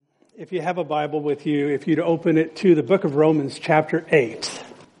If you have a Bible with you, if you'd open it to the book of Romans chapter 8,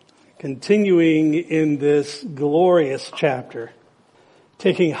 continuing in this glorious chapter,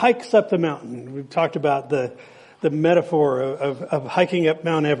 taking hikes up the mountain. We've talked about the metaphor of hiking up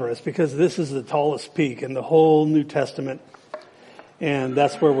Mount Everest, because this is the tallest peak in the whole New Testament, and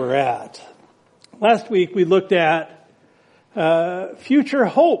that's where we're at. Last week we looked at future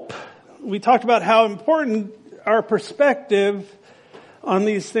hope. We talked about how important our perspective on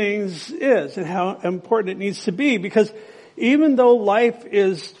these things is and how important it needs to be, because even though life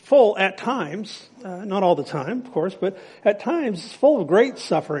is full at times, not all the time, of course, but at times it's full of great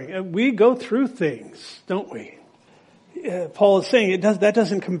suffering, and we go through things, don't we? Paul is saying that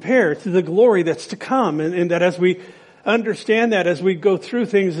doesn't compare to the glory that's to come, and that as we understand that, as we go through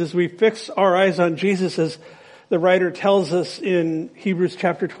things, as we fix our eyes on Jesus, as the writer tells us in Hebrews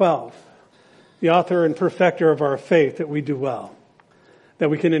chapter 12, the author and perfecter of our faith, that we do well. That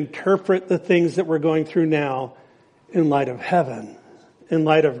we can interpret the things that we're going through now in light of heaven, in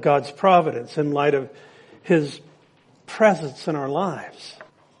light of God's providence, in light of His presence in our lives.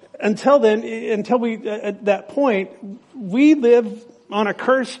 Until then, at that point, we live on a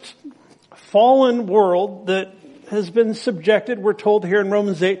cursed, fallen world that has been subjected, we're told here in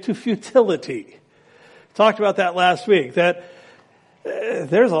Romans 8, to futility. Talked about that last week, that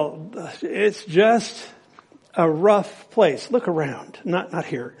it's just a rough place. Look around. Not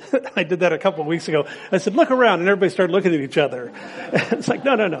here. I did that a couple of weeks ago. I said, look around, and everybody started looking at each other. It's like,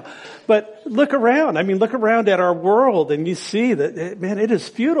 no. But look around. I mean, look around at our world, and you see that, man, it is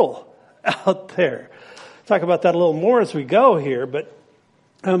futile out there. Talk about that a little more as we go here, but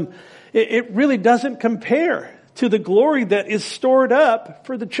it really doesn't compare to the glory that is stored up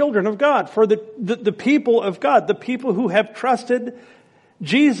for the children of God, for the people of God, the people who have trusted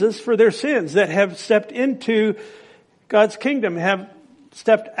Jesus for their sins, that have stepped into God's kingdom, have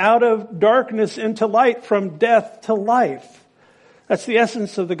stepped out of darkness into light, from death to life. That's the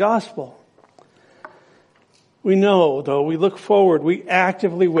essence of the gospel. We know, though, we look forward, we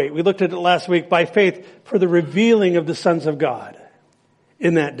actively wait. We looked at it last week, by faith, for the revealing of the sons of God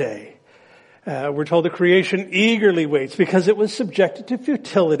in that day. We're told the creation eagerly waits because it was subjected to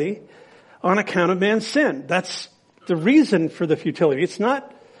futility on account of man's sin. That's the reason for the futility. It's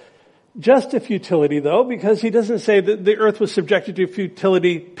not just a futility, though, because he doesn't say that the earth was subjected to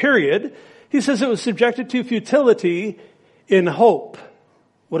futility, period. He says it was subjected to futility in hope.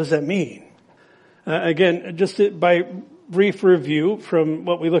 What does that mean? Again, just by brief review from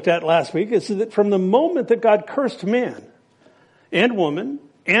what we looked at last week, is that from the moment that God cursed man and woman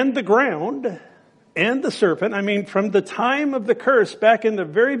and the ground and the serpent, I mean, from the time of the curse back in the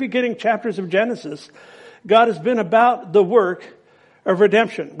very beginning chapters of Genesis, God has been about the work of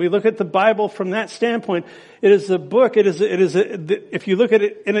redemption. We look at the Bible from that standpoint. It is a book. If you look at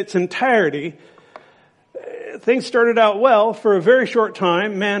it in its entirety, things started out well for a very short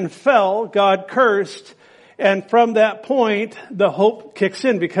time. Man fell, God cursed, and from that point, the hope kicks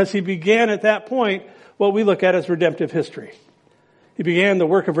in, because He began at that point what we look at as redemptive history. He began the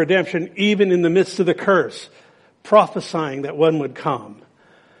work of redemption even in the midst of the curse, prophesying that one would come,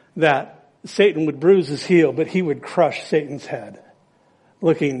 that Satan would bruise his heel, but He would crush Satan's head,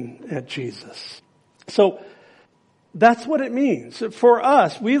 looking at Jesus. So that's what it means. For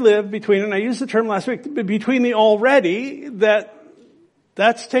us, we live between, and I used the term last week, between the already,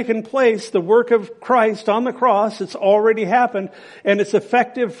 that's taken place, the work of Christ on the cross, it's already happened, and it's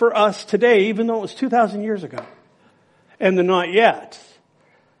effective for us today, even though it was 2,000 years ago. And the not yet,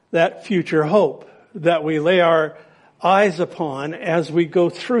 that future hope that we lay our eyes upon as we go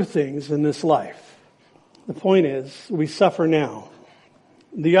through things in this life. The point is, we suffer now.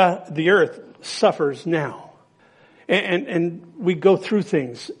 The earth suffers now. And we go through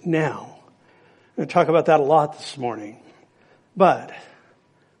things now. I'm going to talk about that a lot this morning. But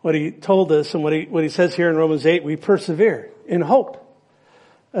what he told us, and what he says here in Romans 8, we persevere in hope.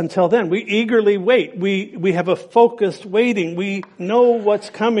 Until then, we eagerly wait. We have a focused waiting. We know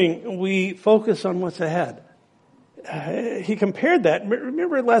what's coming. We focus on what's ahead. He compared that.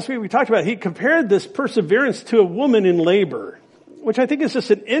 Remember last week we talked about it. He compared this perseverance to a woman in labor, which I think is just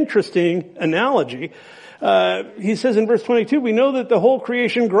an interesting analogy. He says in verse 22, we know that the whole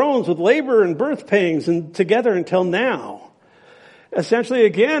creation groans with labor and birth pangs and together until now. Essentially,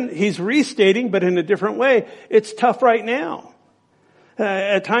 again, he's restating, but in a different way. It's tough right now.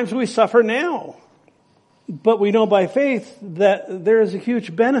 At times we suffer now. But we know by faith that there is a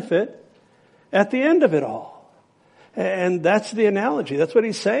huge benefit at the end of it all. And that's the analogy. That's what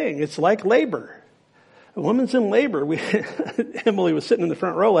he's saying. It's like labor. a woman's in labor. Emily was sitting in the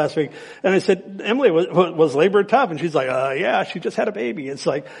front row last week, and I said, Emily, was labor tough? And she's like, yeah, she just had a baby. It's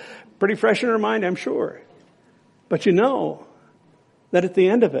like pretty fresh in her mind, I'm sure. But you know that at the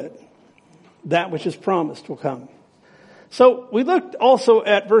end of it, that which is promised will come. So we looked also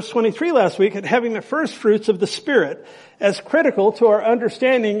at verse 23 last week at having the first fruits of the Spirit as critical to our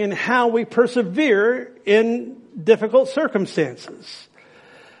understanding in how we persevere in difficult circumstances.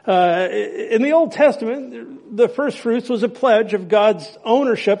 In the Old Testament, the first fruits was a pledge of God's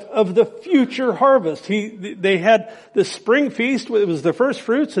ownership of the future harvest. They had the spring feast, it was the first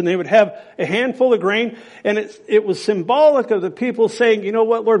fruits, and they would have a handful of grain, and it was symbolic of the people saying, you know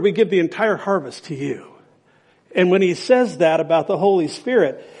what, Lord, we give the entire harvest to you. And when he says that about the Holy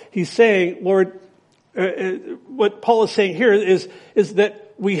Spirit, he's saying, Lord, what Paul is saying here is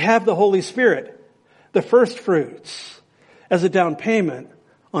that we have the Holy Spirit, the first fruits, as a down payment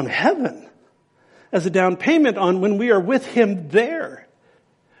on heaven, as a down payment on when we are with him there,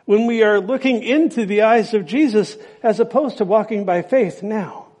 when we are looking into the eyes of Jesus as opposed to walking by faith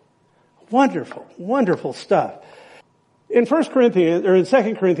now. Wonderful, wonderful stuff. In 2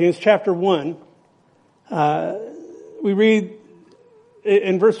 Corinthians chapter 1, we read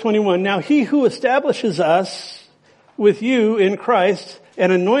in verse 21, now he who establishes us with you in Christ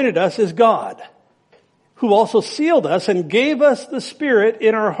and anointed us is God, who also sealed us and gave us the Spirit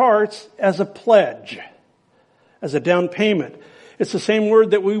in our hearts as a pledge, as a down payment. It's the same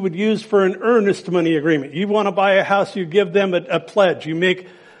word that we would use for an earnest money agreement. You want to buy a house, you give them a pledge. You make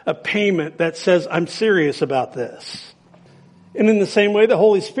a payment that says, I'm serious about this. And in the same way, the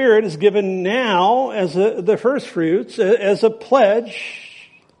Holy Spirit is given now as the first fruits, as a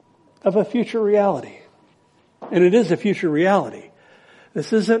pledge of a future reality. And it is a future reality.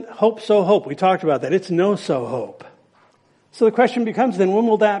 This isn't hope so hope. We talked about that. It's no so hope. So the question becomes then, when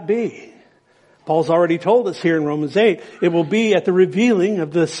will that be? Paul's already told us here in Romans 8, it will be at the revealing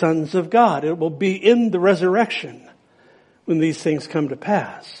of the sons of God. It will be in the resurrection when these things come to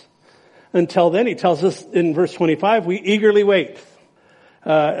pass. Until then, he tells us in verse 25, we eagerly wait.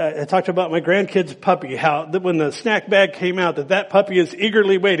 I talked about my grandkid's puppy, how that when the snack bag came out, that puppy is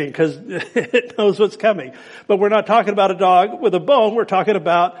eagerly waiting because it knows what's coming. But we're not talking about a dog with a bone. We're talking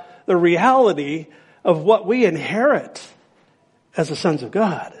about the reality of what we inherit as the sons of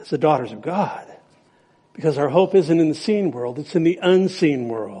God, as the daughters of God. Because our hope isn't in the seen world. It's in the unseen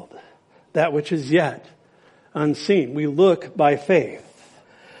world. That which is yet unseen. We look by faith.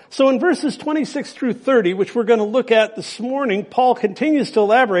 So in verses 26 through 30, which we're going to look at this morning, Paul continues to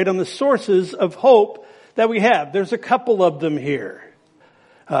elaborate on the sources of hope that we have. There's a couple of them here.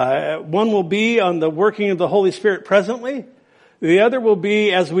 One will be on the working of the Holy Spirit presently. The other will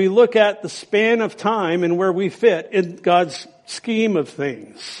be as we look at the span of time and where we fit in God's scheme of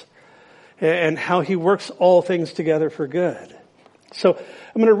things and how he works all things together for good. So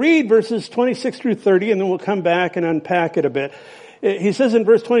I'm going to read verses 26 through 30 and then we'll come back and unpack it a bit. He says in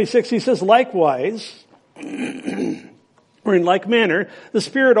verse 26, he says, likewise, or in like manner, the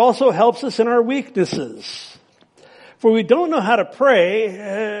Spirit also helps us in our weaknesses. For we don't know how to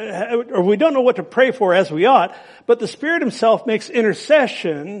pray, or we don't know what to pray for as we ought, but the Spirit himself makes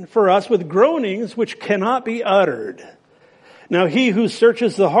intercession for us with groanings which cannot be uttered. Now he who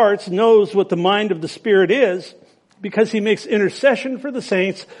searches the hearts knows what the mind of the Spirit is, because he makes intercession for the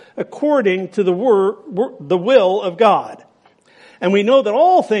saints according to the will of God. And we know that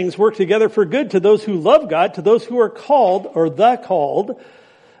all things work together for good to those who love God, to those who are called, or the called,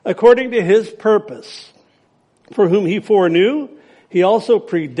 according to his purpose. For whom he foreknew, he also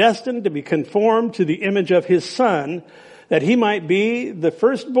predestined to be conformed to the image of his Son, that he might be the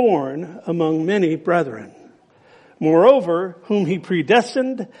firstborn among many brethren. Moreover, whom he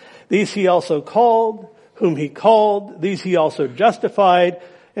predestined, these he also called. Whom he called, these he also justified.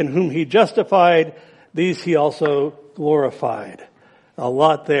 And whom he justified, these he also glorified. A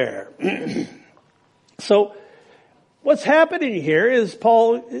lot there. So what's happening here is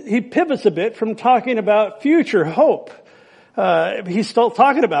Paul, he pivots a bit from talking about future hope. He's still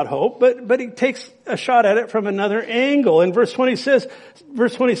talking about hope, but he takes a shot at it from another angle. In verse 26,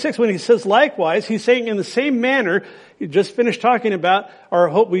 when he says likewise, he's saying in the same manner, he just finished talking about our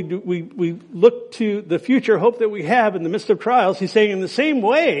hope. We look to the future hope that we have in the midst of trials. He's saying in the same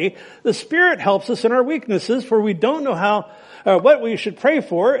way, the Spirit helps us in our weaknesses, for we don't know what we should pray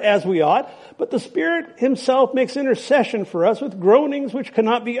for as we ought, but the Spirit himself makes intercession for us with groanings which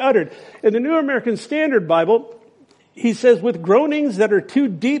cannot be uttered. In the New American Standard Bible, he says with groanings that are too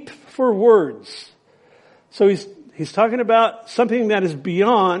deep for words. So he's talking about something that is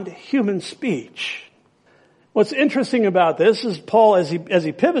beyond human speech. What's interesting about this is Paul, as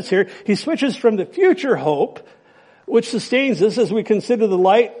he pivots here, he switches from the future hope, which sustains us as we consider the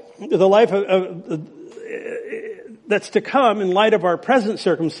life that's to come in light of our present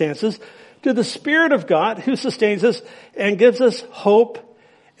circumstances, to the Spirit of God who sustains us and gives us hope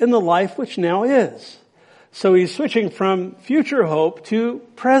in the life which now is. So he's switching from future hope to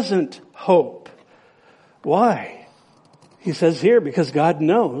present hope. Why? He says here, because God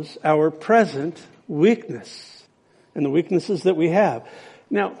knows our present weakness and the weaknesses that we have.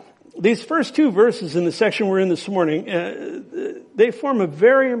 Now, these first two verses in the section we're in this morning, they form a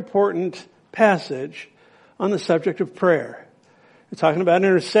very important passage on the subject of prayer. We're talking about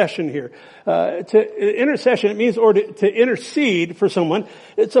intercession here. Intercession, it means to intercede for someone.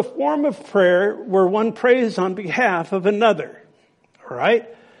 It's a form of prayer where one prays on behalf of another. All right?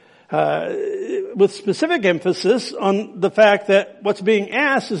 With specific emphasis on the fact that what's being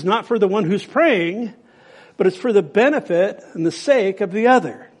asked is not for the one who's praying, but it's for the benefit and the sake of the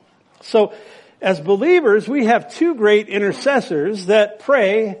other. So, as believers, we have two great intercessors that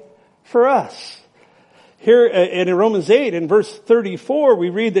pray for us. Here in Romans 8, in verse 34,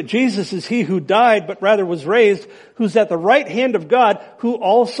 we read that Jesus is he who died, but rather was raised, who's at the right hand of God, who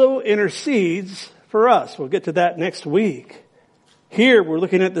also intercedes for us. We'll get to that next week. Here, we're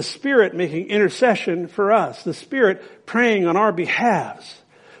looking at the Spirit making intercession for us. The Spirit praying on our behalves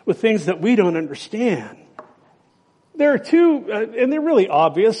with things that we don't understand. There are two, and they're really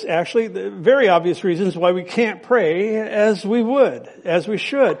obvious, actually, very obvious reasons why we can't pray as we would, as we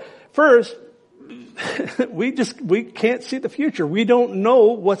should. First, we can't see the future. We don't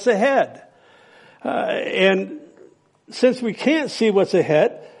know what's ahead. And since we can't see what's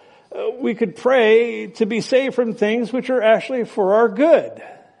ahead, we could pray to be saved from things which are actually for our good.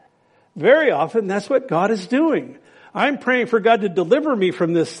 Very often, that's what God is doing. I'm praying for God to deliver me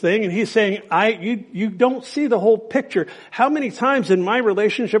from this thing, and He's saying, you don't see the whole picture. How many times in my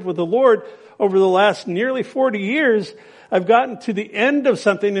relationship with the Lord over the last nearly 40 years, I've gotten to the end of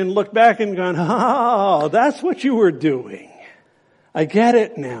something and looked back and gone, oh, that's what you were doing. I get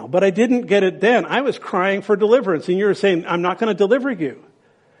it now, but I didn't get it then. I was crying for deliverance, and you were saying, I'm not going to deliver you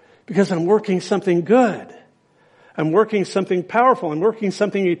because I'm working something good. I'm working something powerful. I'm working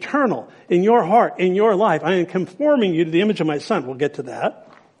something eternal in your heart, in your life. I am conforming you to the image of my Son. We'll get to that.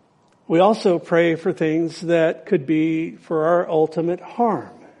 We also pray for things that could be for our ultimate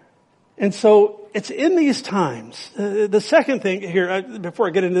harm. And so it's in these times. The second thing here, before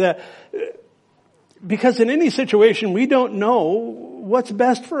I get into that, because in any situation we don't know what's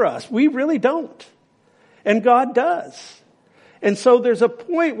best for us. We really don't. And God does. And so there's a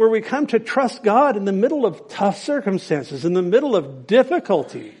point where we come to trust God in the middle of tough circumstances, in the middle of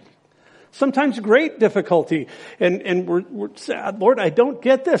difficulty, sometimes great difficulty. And we're sad, Lord, I don't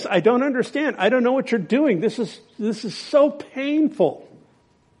get this. I don't understand. I don't know what you're doing. This is so painful.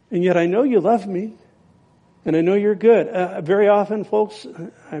 And yet I know you love me. And I know you're good. Very often, folks,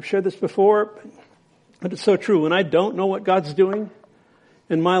 I've shared this before, but it's so true. When I don't know what God's doing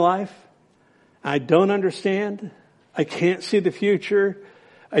in my life, I don't understand. I can't see the future.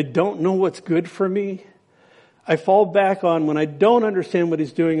 I don't know what's good for me. I fall back on, when I don't understand what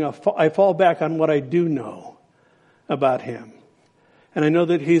He's doing, I fall back on what I do know about Him. And I know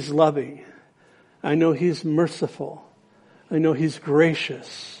that He's loving. I know He's merciful. I know He's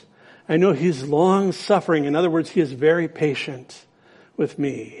gracious. I know He's long-suffering. In other words, He is very patient with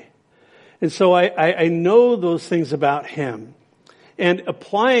me. And so I know those things about Him. And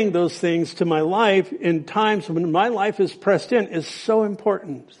applying those things to my life in times when my life is pressed in is so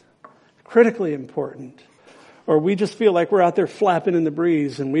important, critically important. Or we just feel like we're out there flapping in the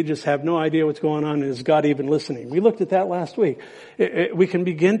breeze and we just have no idea what's going on, and is God even listening? We looked at that last week. We can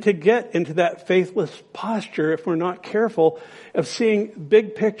begin to get into that faithless posture if we're not careful of seeing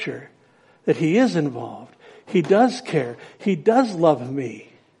big picture, that He is involved. He does care. He does love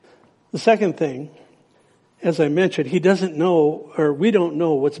me. The second thing, as I mentioned, He doesn't know, or we don't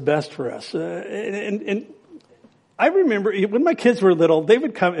know what's best for us. And I remember when my kids were little, they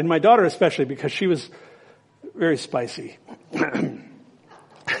would come, and my daughter especially, because she was very spicy.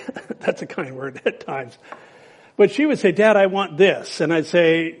 That's a kind word at times. But she would say, Dad, I want this. And I'd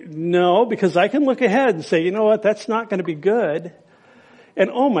say, no, because I can look ahead and say, you know what, that's not going to be good. And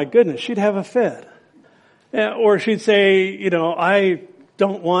oh my goodness, she'd have a fit. Or she'd say, I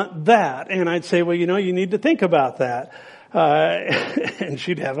don't want that. And I'd say, well, you need to think about that. And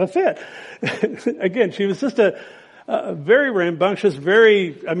she'd have a fit. Again, she was just a very rambunctious,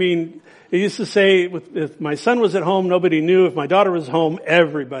 they used to say, if my son was at home, nobody knew. If my daughter was home,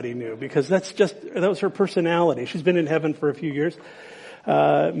 everybody knew. Because that was her personality. She's been in heaven for a few years.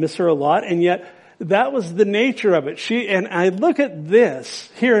 Miss her a lot. And yet, That was the nature of it. And I look at this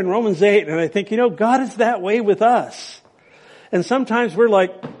here in Romans 8 and I think, God is that way with us. And sometimes we're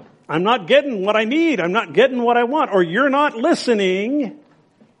like, I'm not getting what I need. I'm not getting what I want. Or you're not listening.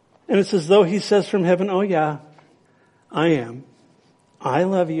 And it's as though he says from heaven, oh yeah, I am. I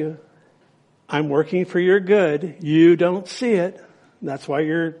love you. I'm working for your good. You don't see it. That's why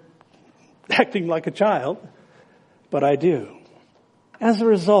you're acting like a child. But I do. As a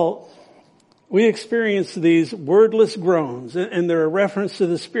result, we experience these wordless groans, and they're a reference to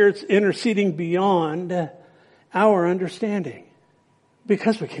the Spirit's interceding beyond our understanding.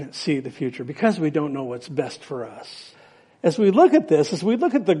 Because we can't see the future, because we don't know what's best for us. As we look at this, as we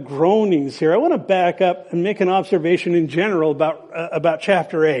look at the groanings here, I want to back up and make an observation in general about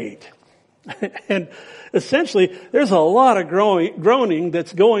chapter 8. And essentially, there's a lot of groaning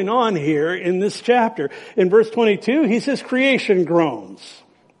that's going on here in this chapter. In verse 22, he says creation groans.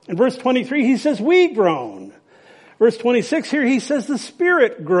 In verse 23, he says we groan. Verse 26 here, he says the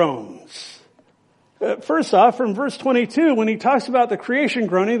Spirit groans. First off, from verse 22, when he talks about the creation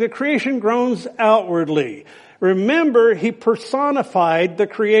groans outwardly. Remember, he personified the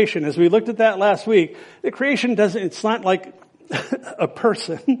creation. As we looked at that last week, the creation it's not like a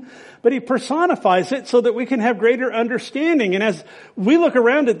person, but he personifies it so that we can have greater understanding. And as we look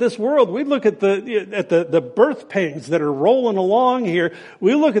around at this world, we look at the birth pangs that are rolling along here.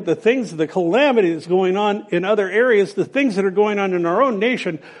 We look at the things, the calamity that's going on in other areas, the things that are going on in our own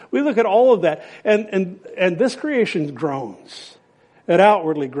nation. We look at all of that. And this creation groans. It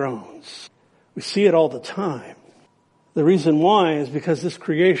outwardly groans. We see it all the time. The reason why is because this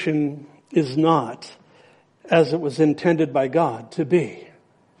creation is not as it was intended by God to be.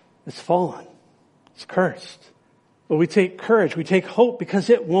 It's fallen. It's cursed. But we take courage. We take hope because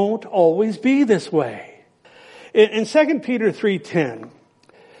it won't always be this way. In 2 Peter 3:10,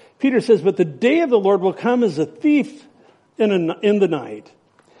 Peter says, but the day of the Lord will come as a thief in the night,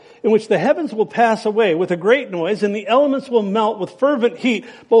 in which the heavens will pass away with a great noise, and the elements will melt with fervent heat.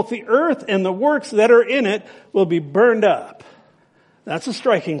 Both the earth and the works that are in it will be burned up. That's a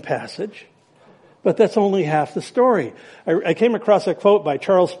striking passage, but that's only half the story. I came across a quote by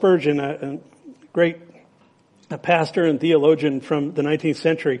Charles Spurgeon, a great pastor and theologian from the 19th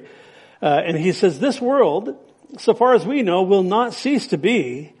century. And he says, this world, so far as we know, will not cease to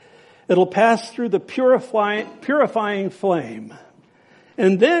be. It'll pass through the purifying flame.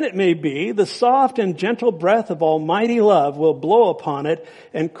 And then it may be the soft and gentle breath of almighty love will blow upon it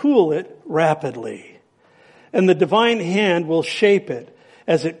and cool it rapidly. And the divine hand will shape it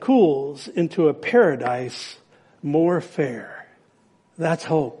as it cools into a paradise more fair. That's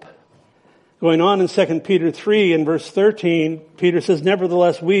hope. Going on in 2 Peter 3 in verse 13, Peter says,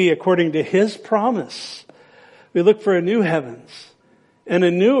 nevertheless we, according to his promise, we look for a new heavens and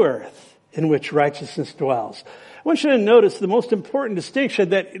a new earth in which righteousness dwells. I want you to notice the most important distinction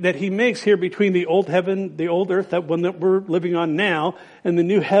that he makes here between the old heaven, the old earth, that one that we're living on now, and the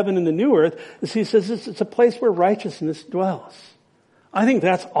new heaven and the new earth, is he says it's a place where righteousness dwells. I think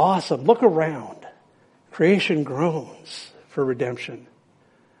that's awesome. Look around. Creation groans for redemption.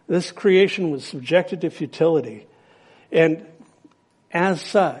 This creation was subjected to futility. And as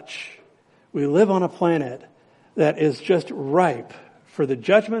such, we live on a planet that is just ripe for the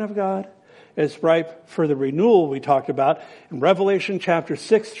judgment of God. It's ripe for the renewal we talked about in Revelation chapter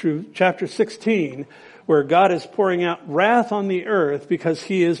 6 through chapter 16, where God is pouring out wrath on the earth because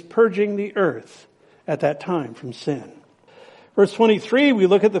he is purging the earth at that time from sin. Verse 23, we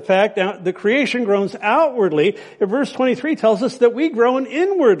look at the fact that the creation groans outwardly. And verse 23 tells us that we groan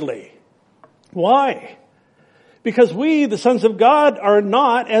inwardly. Why? Because we, the sons of God, are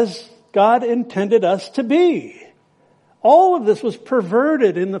not as God intended us to be. All of this was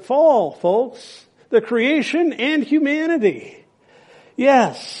perverted in the fall, folks. The creation and humanity.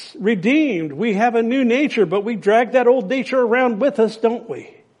 Yes, redeemed. We have a new nature, but we drag that old nature around with us, don't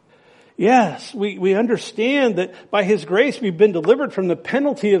we? Yes, we understand that by his grace we've been delivered from the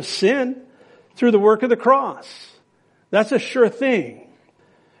penalty of sin through the work of the cross. That's a sure thing.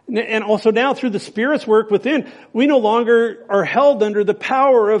 And also now through the Spirit's work within, we no longer are held under the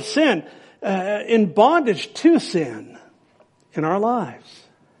power of sin, in bondage to sin in our lives.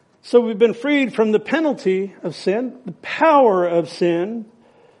 So we've been freed from the penalty of sin, the power of sin,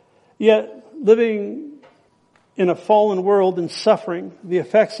 yet living in a fallen world and suffering the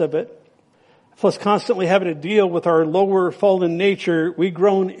effects of it, plus constantly having to deal with our lower fallen nature, we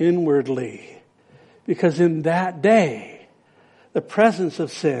groan inwardly. Because in that day, the presence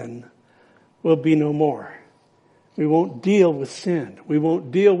of sin will be no more. We won't deal with sin. We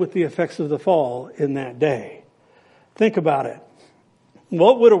won't deal with the effects of the fall in that day. Think about it.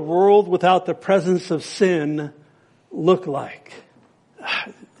 What would a world without the presence of sin look like?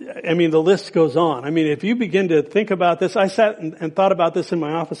 I mean, the list goes on. I mean, if you begin to think about this, I sat and thought about this in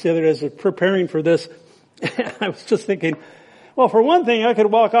my office the other day as I was preparing for this. I was just thinking, well, for one thing, I could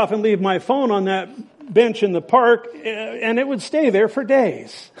walk off and leave my phone on that bench in the park and it would stay there for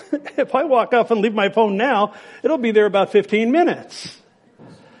days. If I walk off and leave my phone now, it'll be there about 15 minutes.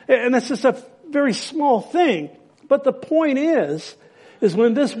 And that's just a very small thing. But the point is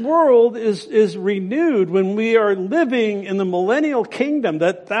when this world is renewed, when we are living in the millennial kingdom,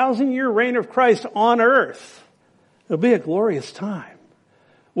 that 1,000-year reign of Christ on earth, it'll be a glorious time.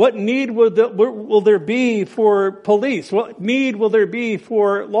 What need will there be for police? What need will there be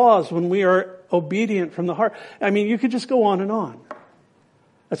for laws when we are obedient from the heart? I mean, you could just go on and on.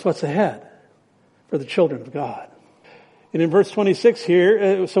 That's what's ahead for the children of God. And in verse 26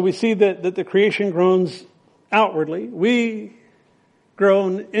 here, so we see that the creation groans outwardly. We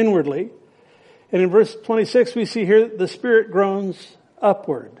groan inwardly. And in verse 26, we see here the Spirit groans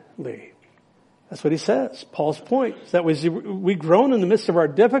upwardly. That's what he says. Paul's point is that we groan in the midst of our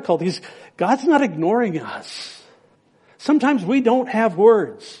difficulties. God's not ignoring us. Sometimes we don't have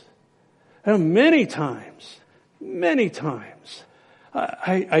words. And many times,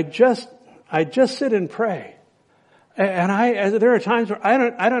 I just sit and pray. And there are times where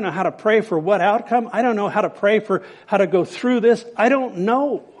I don't know how to pray for what outcome. I don't know how to pray for how to go through this. I don't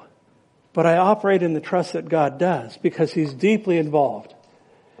know. But I operate in the trust that God does because He's deeply involved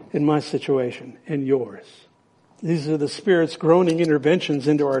in my situation and yours. These are the Spirit's groaning interventions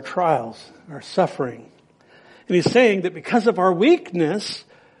into our trials, our suffering. And He's saying that because of our weakness,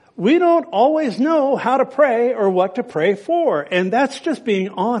 we don't always know how to pray or what to pray for. And that's just being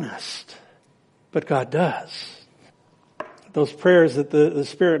honest. But God does. Those prayers that the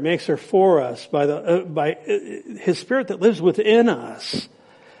Spirit makes are for us by His Spirit that lives within us.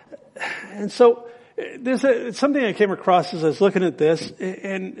 And so there's something I came across as I was looking at this,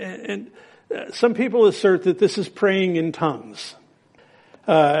 and some people assert that this is praying in tongues.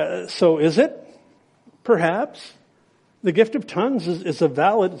 So is it? Perhaps. The gift of tongues is a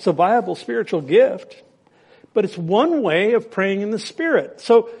viable spiritual gift, but it's one way of praying in the Spirit.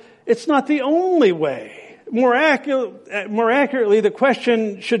 So it's not the only way. More accurately, the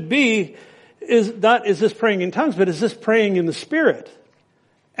question should be, is this praying in tongues, but is this praying in the Spirit?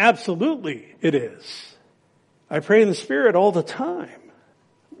 Absolutely it is. I pray in the Spirit all the time.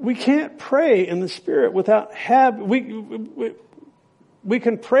 We can't pray in the Spirit without we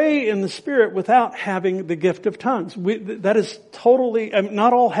can pray in the Spirit without having the gift of tongues. That is totally,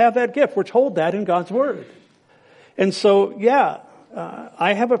 not all have that gift. We're told that in God's Word. And so,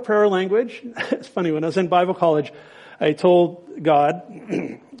 I have a prayer language. It's funny, when I was in Bible college, I told God,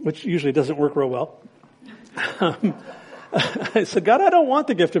 which usually doesn't work real well, I said, God, I don't want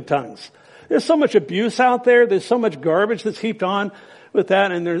the gift of tongues. There's so much abuse out there. There's so much garbage that's heaped on with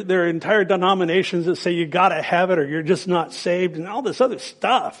that. And there are entire denominations that say you gotta have it or you're just not saved and all this other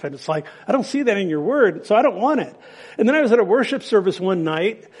stuff. And it's like, I don't see that in your Word, so I don't want it. And then I was at a worship service one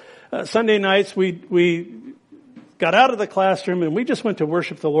night. Sunday nights, we got out of the classroom and we just went to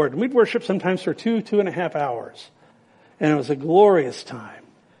worship the Lord. And we'd worship sometimes for 2.5 hours. And it was a glorious time.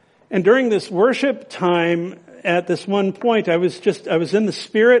 And during this worship time, at this one point, I was in the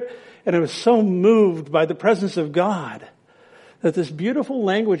Spirit and I was so moved by the presence of God that this beautiful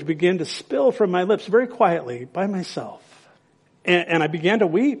language began to spill from my lips very quietly by myself. And I began to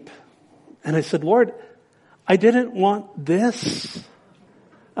weep. And I said, Lord, I didn't want this.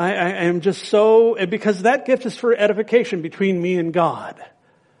 I am just so, because that gift is for edification between me and God.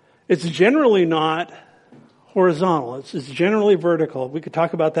 It's generally not horizontal. It's generally vertical. We could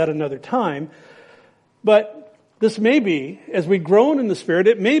talk about that another time. But this may be, as we groan in the Spirit,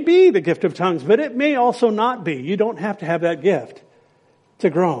 it may be the gift of tongues, but it may also not be. You don't have to have that gift to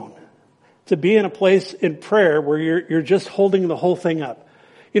groan, to be in a place in prayer where you're just holding the whole thing up.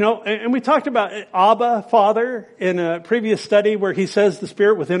 You know, and we talked about Abba, Father, in a previous study where he says the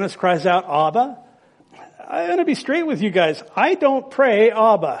Spirit within us cries out, Abba. I'm going to be straight with you guys. I don't pray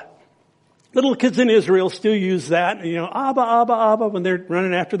Abba. Little kids in Israel still use that, you know, Abba, Abba, Abba, when they're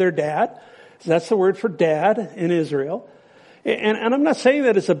running after their dad. So that's the word for dad in Israel. And I'm not saying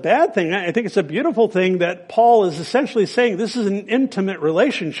that it's a bad thing. I think it's a beautiful thing that Paul is essentially saying this is an intimate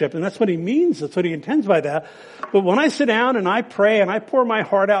relationship, and that's what he means. That's what he intends by that. But when I sit down and I pray and I pour my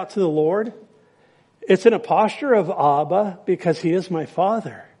heart out to the Lord, it's in a posture of Abba because He is my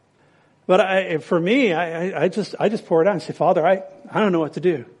Father. But for me, I just pour it out and say, Father, I don't know what to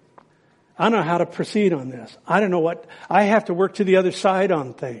do. I don't know how to proceed on this. I don't know what, I have to work to the other side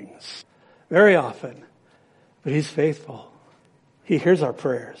on things very often. But He's faithful. He hears our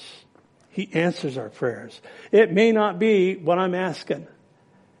prayers. He answers our prayers. It may not be what I'm asking,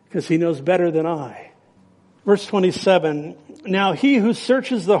 because He knows better than I. Verse 27, now He who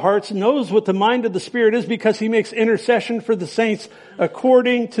searches the hearts knows what the mind of the Spirit is, because He makes intercession for the saints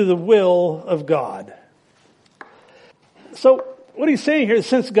according to the will of God. So what He's saying here is,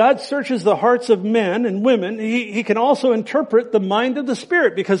 since God searches the hearts of men and women, He can also interpret the mind of the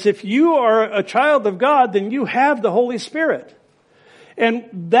Spirit, because if you are a child of God, then you have the Holy Spirit.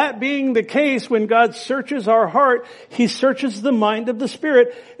 And that being the case, when God searches our heart, He searches the mind of the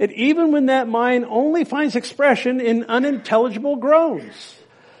Spirit. And even when that mind only finds expression in unintelligible groans.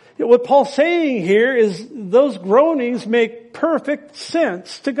 What Paul's saying here is those groanings make perfect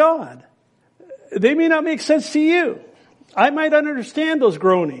sense to God. They may not make sense to you. I might understand those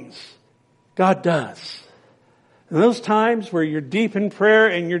groanings. God does. And those times where you're deep in prayer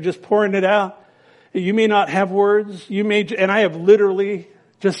and you're just pouring it out, you may not have words. And I have literally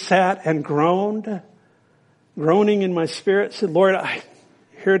just sat and groaned, groaning in my spirit, said, Lord,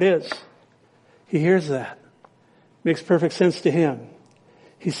 here it is. He hears that. Makes perfect sense to Him.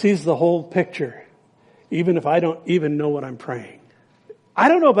 He sees the whole picture, even if I don't even know what I'm praying. I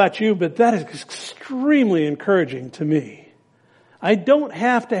don't know about you, but that is extremely encouraging to me. I don't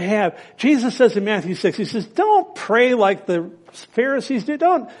have to have, Jesus says in Matthew 6, He says, don't pray like the Pharisees did.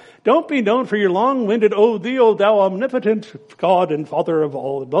 Don't be known for your long-winded, O thee, O thou omnipotent God and Father of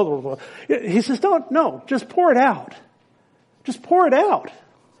all, blah, blah, blah. He says, just pour it out. Just pour it out.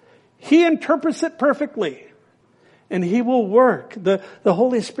 He interprets it perfectly. And He will work. The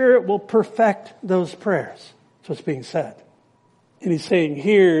Holy Spirit will perfect those prayers. That's what's being said. And He's saying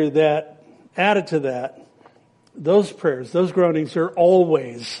here that, added to that, those prayers, those groanings are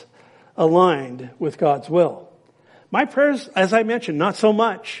always aligned with God's will. My prayers, as I mentioned, not so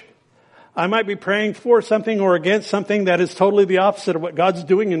much. I might be praying for something or against something that is totally the opposite of what God's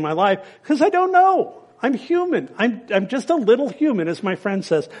doing in my life, because I don't know. I'm human. I'm just a little human, as my friend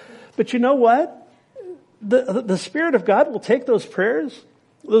says. But you know what? The Spirit of God will take those prayers,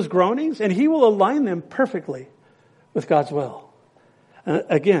 those groanings, and He will align them perfectly with God's will.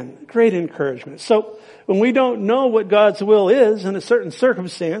 Again, great encouragement. So when we don't know what God's will is in a certain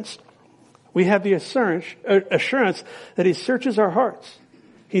circumstance, we have the assurance that He searches our hearts.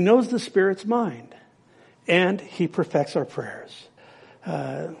 He knows the Spirit's mind, and He perfects our prayers.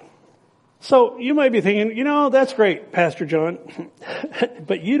 So you might be thinking, that's great, Pastor John,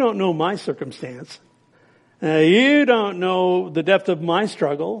 but you don't know my circumstance. You don't know the depth of my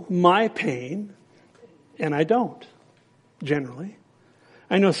struggle, my pain, and I don't, generally.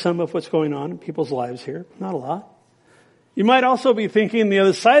 I know some of what's going on in people's lives here, not a lot. You might also be thinking the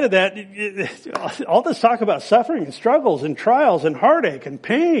other side of that, all this talk about suffering and struggles and trials and heartache and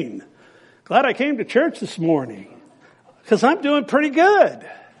pain. Glad I came to church this morning, because I'm doing pretty good.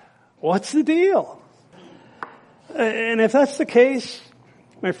 What's the deal? And if that's the case,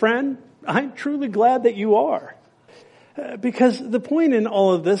 my friend, I'm truly glad that you are. Because the point in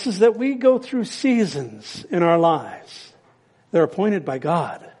all of this is that we go through seasons in our lives. They're appointed by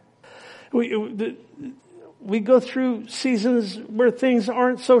God. We go through seasons where things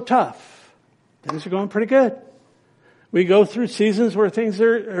aren't so tough. Things are going pretty good. We go through seasons where things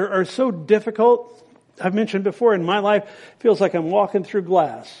are so difficult. I've mentioned before, in my life, it feels like I'm walking through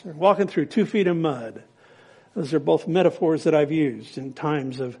glass, or walking through 2 feet of mud. Those are both metaphors that I've used in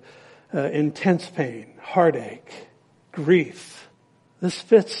times of intense pain, heartache, grief. This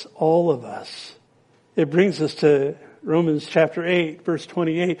fits all of us. It brings us to Romans chapter 8, verse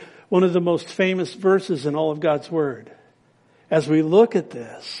 28, one of the most famous verses in all of God's Word. As we look at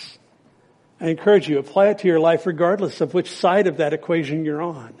this, I encourage you, apply it to your life regardless of which side of that equation you're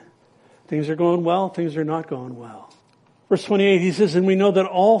on. Things are going well, things are not going well. Verse 28, he says, and we know that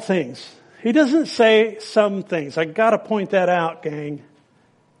all things. He doesn't say some things. I gotta point that out, gang.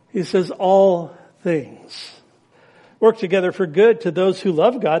 He says all things work together for good to those who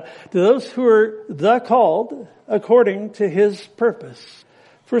love God, to those who are the called according to His purpose.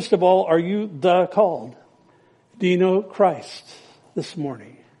 First of all, are you the called? Do you know Christ this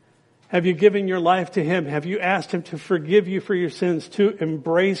morning? Have you given your life to Him? Have you asked Him to forgive you for your sins, to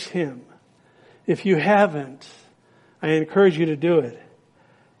embrace Him? If you haven't, I encourage you to do it,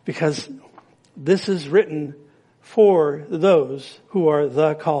 because this is written for those who are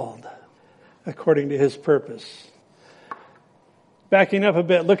the called according to His purpose. Backing up a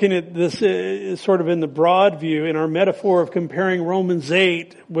bit, looking at this sort of in the broad view, in our metaphor of comparing Romans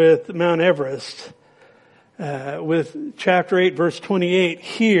 8 with Mount Everest, with chapter 8, verse 28,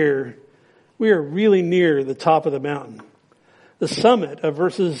 here we are really near the top of the mountain. The summit of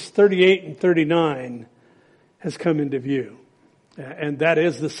verses 38 and 39 has come into view. And that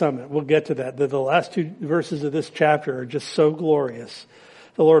is the summit. We'll get to that. The last two verses of this chapter are just so glorious.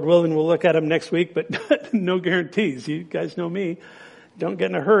 The Lord willing, we'll look at them next week, but no guarantees. You guys know me. Don't get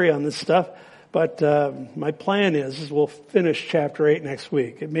in a hurry on this stuff. But my plan is we'll finish chapter 8 next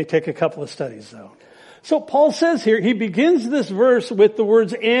week. It may take a couple of studies, though. So Paul says here, he begins this verse with the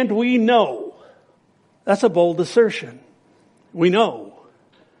words, and we know. That's a bold assertion. We know.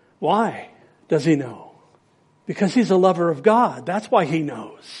 Why does he know? Because he's a lover of God. That's why he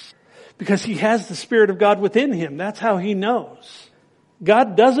knows. Because he has the Spirit of God within him. That's how he knows.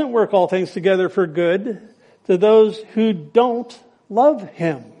 God doesn't work all things together for good to those who don't love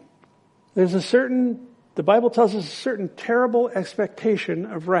him. There's the Bible tells us a certain terrible expectation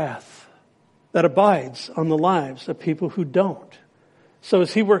of wrath that abides on the lives of people who don't. So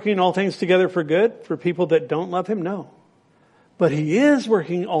is he working all things together for good for people that don't love him? No. But he is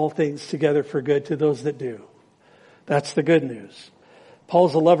working all things together for good to those that do. That's the good news.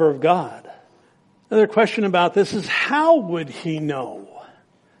 Paul's a lover of God. Another question about this is, how would he know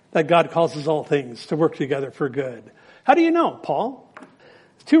that God causes all things to work together for good? How do you know, Paul?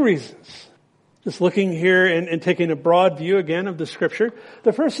 Two reasons. Just looking here and taking a broad view again of the scripture.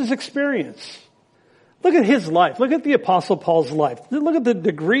 The first is experience. Look at his life. Look at the Apostle Paul's life. Look at the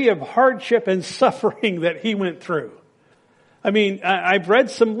degree of hardship and suffering that he went through. I mean, I've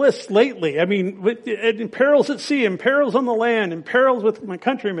read some lists lately. I mean, in perils at sea, and perils on the land, and perils with my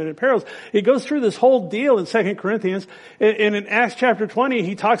countrymen, and perils. He goes through this whole deal in 2 Corinthians. And in Acts chapter 20,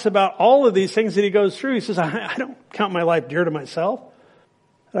 he talks about all of these things that he goes through. He says, I don't count my life dear to myself.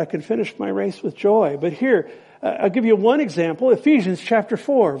 I can finish my race with joy. But here, I'll give you one example. Ephesians chapter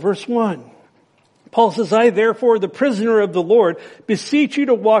 4, verse 1. Paul says, I therefore, the prisoner of the Lord, beseech you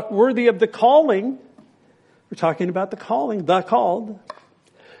to walk worthy of the calling. We're talking about the calling, the called,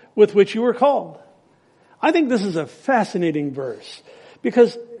 with which you were called. I think this is a fascinating verse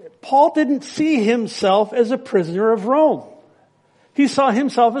because Paul didn't see himself as a prisoner of Rome. He saw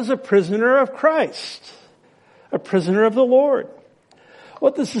himself as a prisoner of Christ, a prisoner of the Lord.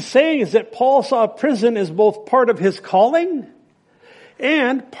 What this is saying is that Paul saw prison as both part of his calling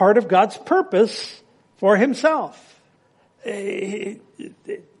and part of God's purpose for himself. He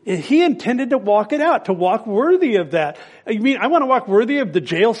intended to walk it out, to walk worthy of that. You mean, I want to walk worthy of the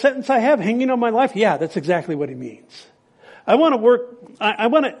jail sentence I have hanging on my life? Yeah, that's exactly what he means. I want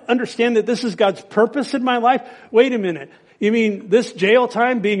to understand that this is God's purpose in my life. Wait a minute. You mean this jail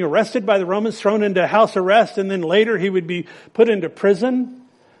time, being arrested by the Romans, thrown into house arrest, and then later he would be put into prison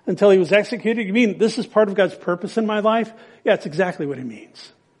until he was executed? You mean this is part of God's purpose in my life? Yeah, it's exactly what he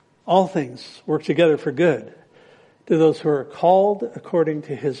means. All things work together for good to those who are called according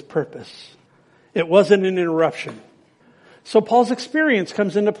to his purpose. It wasn't an interruption. So Paul's experience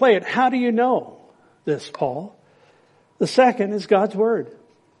comes into play. And how do you know this, Paul? The second is God's word.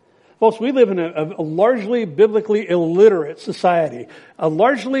 Folks, we live in a largely biblically illiterate society, a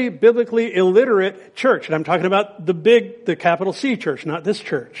largely biblically illiterate church. And I'm talking about the capital C church, not this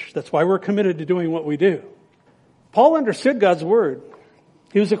church. That's why we're committed to doing what we do. Paul understood God's word.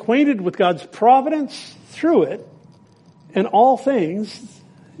 He was acquainted with God's providence through it. And all things,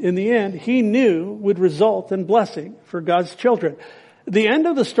 in the end, he knew would result in blessing for God's children. The end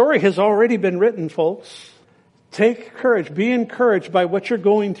of the story has already been written, folks. Take courage. Be encouraged by what you're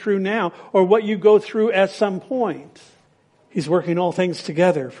going through now or what you go through at some point. He's working all things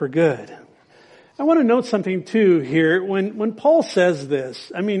together for good. I want to note something too here. When Paul says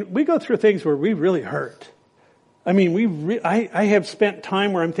this, I mean, we go through things where we really hurt. I mean, I have spent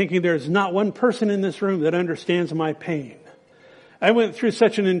time where I'm thinking there's not one person in this room that understands my pain. I went through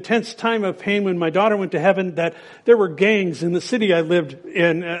such an intense time of pain when my daughter went to heaven that there were gangs in the city I lived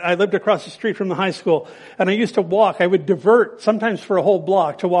in. I lived across the street from the high school, and I used to walk. I would divert, sometimes for a whole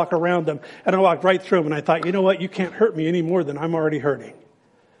block, to walk around them. And I walked right through them, and I thought, you know what? You can't hurt me any more than I'm already hurting.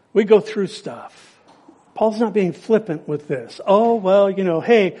 We go through stuff. Paul's not being flippant with this. Oh, well,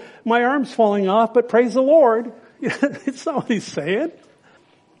 hey, my arm's falling off, but praise the Lord. It's not what he's saying.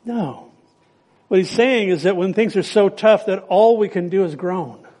 No. What he's saying is that when things are so tough that all we can do is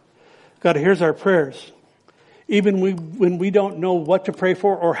groan. God hears our prayers. Even when we don't know what to pray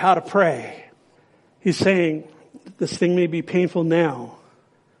for or how to pray. He's saying, this thing may be painful now,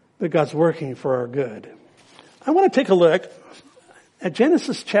 but God's working for our good. I want to take a look at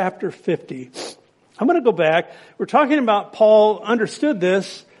Genesis chapter 50. I'm going to go back. We're talking about Paul understood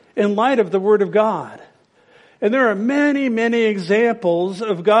this in light of the Word of God. And there are many, many examples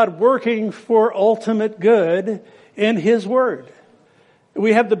of God working for ultimate good in His Word.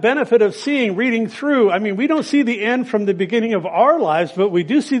 We have the benefit of reading through. I mean, we don't see the end from the beginning of our lives, but we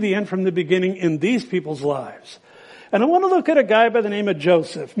do see the end from the beginning in these people's lives. And I want to look at a guy by the name of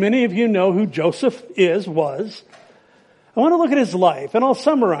Joseph. Many of you know who Joseph was. I want to look at his life, and I'll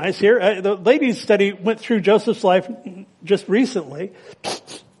summarize here. The ladies' study went through Joseph's life just recently.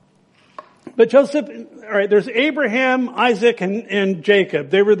 But Joseph, all right, there's Abraham, Isaac, and Jacob.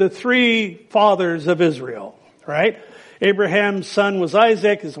 They were the three fathers of Israel, right? Abraham's son was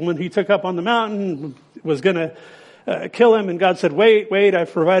Isaac, is when he took up on the mountain, was going to kill him, and God said, wait,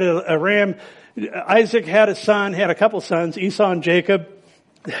 I've provided a ram. Isaac had a couple sons, Esau and Jacob.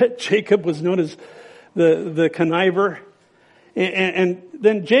 Jacob was known as the conniver. And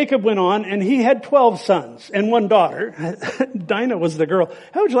then Jacob went on, and he had 12 sons and one daughter. Dinah was the girl.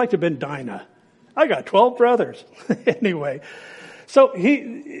 How would you like to have been Dinah? I got 12 brothers. Anyway, so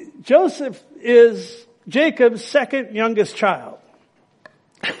Joseph is Jacob's second youngest child.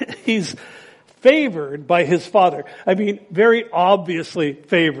 He's favored by his father. I mean, very obviously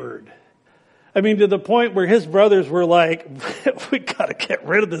favored. I mean, to the point where his brothers were like, we got to get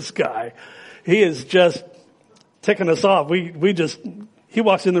rid of this guy. He is just ticking us off. He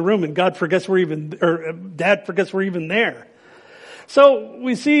walks in the room and Dad forgets we're even there. So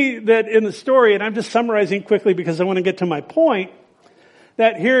we see that in the story, and I'm just summarizing quickly because I want to get to my point,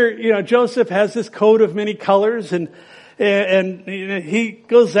 that here, Joseph has this coat of many colors, and he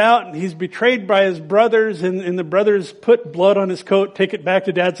goes out and he's betrayed by his brothers, and the brothers put blood on his coat, take it back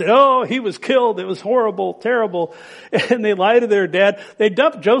to dad, say, oh, he was killed. It was horrible, terrible. And they lie to their dad. They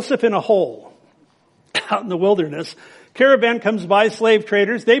dump Joseph in a hole out in the wilderness. Caravan comes by, slave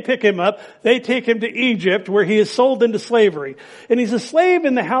traders. They pick him up. They take him to Egypt, where he is sold into slavery. And he's a slave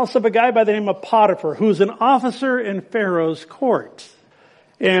in the house of a guy by the name of Potiphar, who's an officer in Pharaoh's court.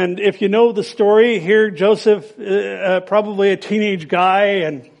 And if you know the story here, Joseph, probably a teenage guy,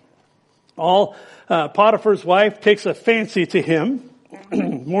 and Potiphar's wife takes a fancy to him,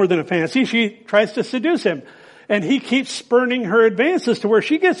 more than a fancy. She tries to seduce him. And he keeps spurning her advances to where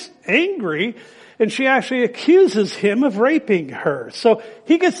she gets angry, and she actually accuses him of raping her. So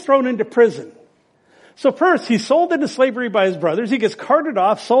he gets thrown into prison. So first, he's sold into slavery by his brothers. He gets carted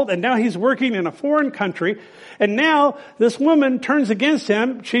off, sold, and now he's working in a foreign country. And now this woman turns against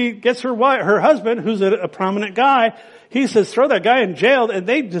him. She gets her husband, who's a prominent guy. He says, throw that guy in jail, and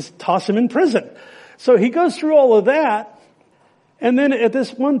they just toss him in prison. So he goes through all of that. And then at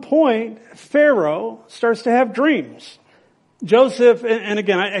this one point, Pharaoh starts to have dreams. Joseph, and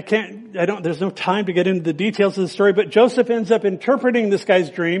again, there's no time to get into the details of the story, but Joseph ends up interpreting this guy's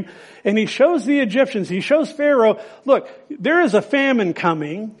dream, and he shows the Egyptians, he shows Pharaoh, look, there is a famine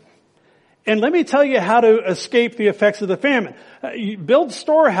coming, and let me tell you how to escape the effects of the famine. You build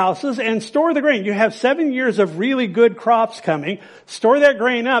storehouses and store the grain. You have 7 years of really good crops coming. Store that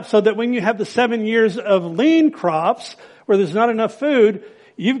grain up so that when you have the 7 years of lean crops, where there's not enough food,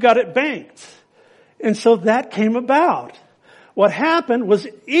 you've got it banked. And so that came about. What happened was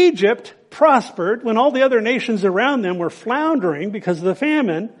Egypt prospered when all the other nations around them were floundering because of the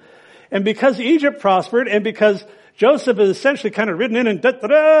famine. And because Egypt prospered, and because Joseph is essentially kind of ridden in and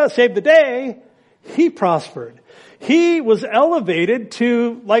saved the day, he prospered. He was elevated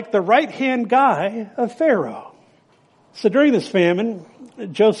to like the right-hand guy of Pharaoh. So during this famine,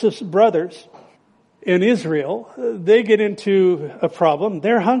 Joseph's brothers in Israel, they get into a problem.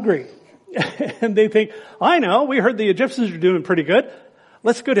 They're hungry. And they think, I know, we heard the Egyptians are doing pretty good.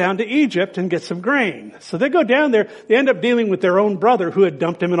 Let's go down to Egypt and get some grain. So they go down there. They end up dealing with their own brother who had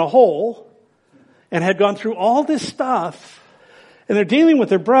dumped him in a hole and had gone through all this stuff. And they're dealing with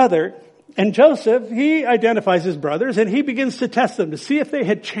their brother. And Joseph, he identifies his brothers and he begins to test them to see if they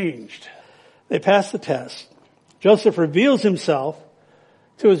had changed. They pass the test. Joseph reveals himself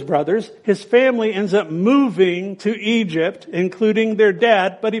to his brothers. His family ends up moving to Egypt, including their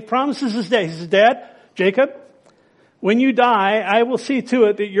dad, but he promises his dad. He says, Dad, Jacob, when you die, I will see to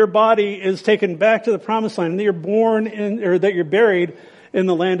it that your body is taken back to the promised land, and that you're born in, or that you're buried in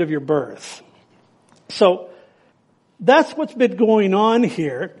the land of your birth. So that's what's been going on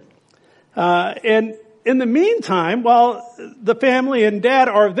here. And in the meantime, while the family and dad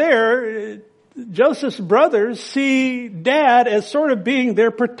are there, Joseph's brothers see dad as sort of being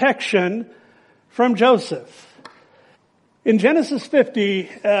their protection from Joseph. In Genesis 50,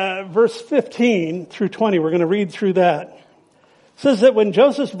 verse 15 through 20, we're going to read through that. It says that when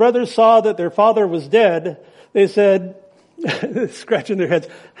Joseph's brothers saw that their father was dead, they said, scratching their heads,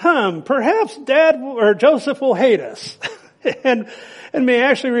 perhaps Dad or Joseph will hate us and may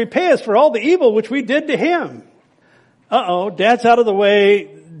actually repay us for all the evil which we did to him. Dad's out of the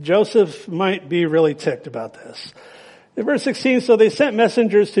way. Joseph might be really ticked about this. In verse 16, so they sent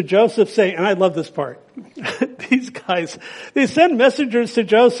messengers to Joseph saying, and I love this part, these guys, they sent messengers to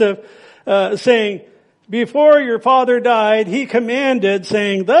Joseph saying, before your father died, he commanded,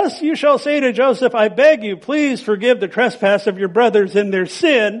 saying, thus you shall say to Joseph, I beg you, please forgive the trespass of your brothers and their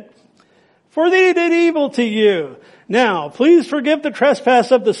sin, for they did evil to you. Now, please forgive the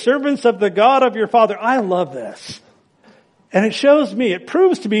trespass of the servants of the God of your father. I love this. And it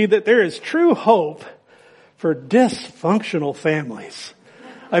proves to me that there is true hope for dysfunctional families.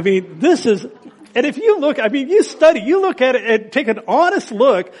 I mean, and if you look, you look at it and take an honest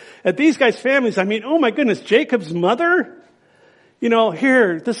look at these guys' families. I mean, oh my goodness, Jacob's mother,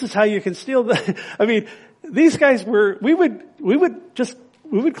 this is how you can steal these guys we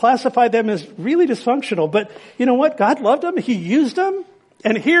would classify them as really dysfunctional. But you know what? God loved them. He used them.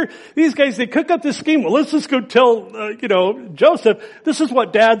 And here, these guys, they cook up this scheme. Well, let's just go tell, Joseph, this is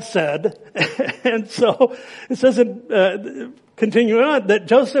what Dad said. And so it says, continuing on, that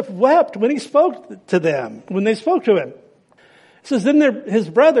Joseph wept when he spoke to them, when they spoke to him. It says, then his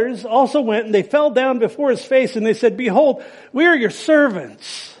brothers also went and they fell down before his face and they said, behold, we are your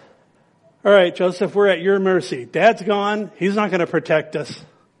servants. All right, Joseph, we're at your mercy. Dad's gone. He's not going to protect us.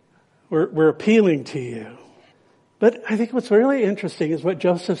 We're appealing to you. But I think what's really interesting is what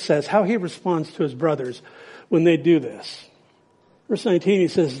Joseph says, how he responds to his brothers when they do this. Verse 19,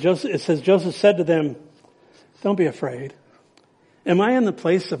 Joseph said to them, don't be afraid. Am I in the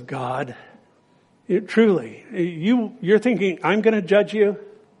place of God? Truly, you're thinking, I'm going to judge you?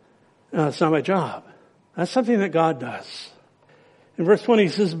 No, it's not my job. That's something that God does. In verse 20, he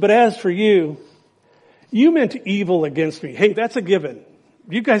says, but as for you, you meant evil against me. Hey, that's a given.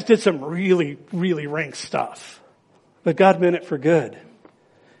 You guys did some really, really rank stuff. But God meant it for good,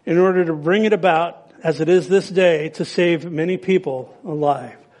 in order to bring it about, as it is this day, to save many people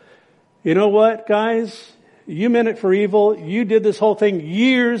alive. You know what, guys? You meant it for evil. You did this whole thing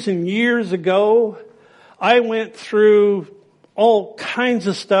years and years ago. I went through all kinds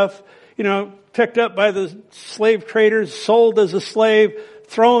of stuff, picked up by the slave traders, sold as a slave,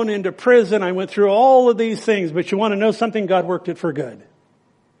 thrown into prison. I went through all of these things. But you want to know something? God worked it for good.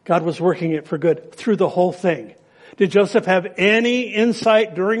 God was working it for good through the whole thing. Did Joseph have any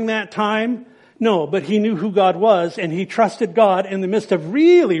insight during that time? No, but he knew who God was, and he trusted God in the midst of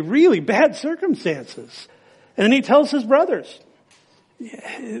really, really bad circumstances. And he tells his brothers,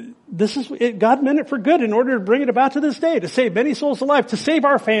 God meant it for good in order to bring it about to this day, to save many souls alive, to save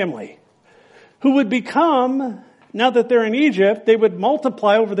our family, who would become, now that they're in Egypt, they would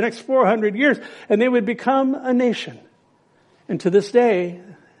multiply over the next 400 years, and they would become a nation. And to this day,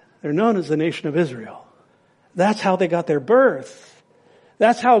 they're known as the nation of Israel. That's how they got their birth.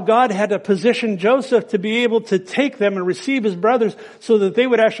 That's how God had to position Joseph to be able to take them and receive his brothers so that they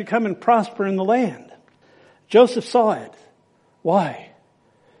would actually come and prosper in the land. Joseph saw it. Why?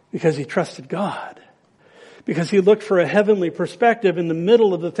 Because he trusted God. Because he looked for a heavenly perspective in the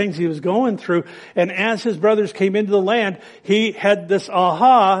middle of the things he was going through. And as his brothers came into the land, he had this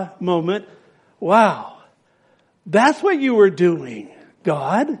aha moment. Wow. That's what you were doing,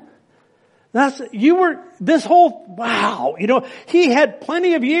 God. Wow. He had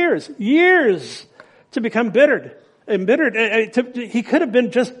plenty of years to become embittered. He could have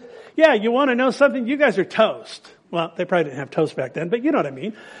been just, you want to know something? You guys are toast. Well, they probably didn't have toast back then, but you know what I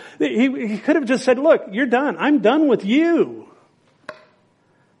mean. He could have just said, look, you're done. I'm done with you.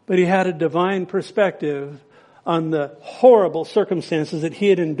 But he had a divine perspective on the horrible circumstances that he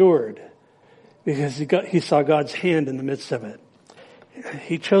had endured because he saw God's hand in the midst of it.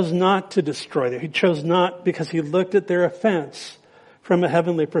 He chose not to destroy them. He chose not because he looked at their offense from a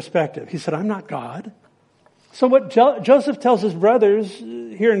heavenly perspective. He said, I'm not God. So what Joseph tells his brothers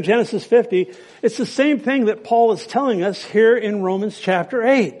here in Genesis 50, it's the same thing that Paul is telling us here in Romans chapter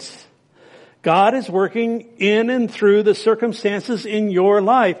 8. God is working in and through the circumstances in your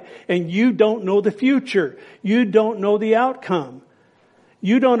life, and you don't know the future. You don't know the outcome.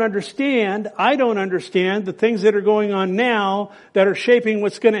 You don't understand, I don't understand the things that are going on now that are shaping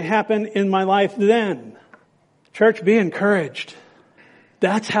what's going to happen in my life then. Church, be encouraged.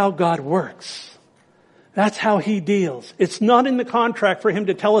 That's how God works. That's how He deals. It's not in the contract for Him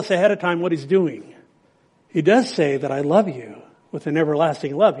to tell us ahead of time what He's doing. He does say that I love you with an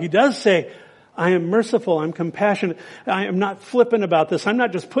everlasting love. He does say, I am merciful, I'm compassionate, I am not flippant about this. I'm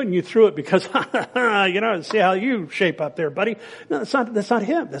not just putting you through it because, see how you shape up there, buddy. No, that's not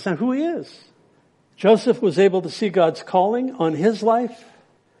Him. That's not who He is. Joseph was able to see God's calling on his life.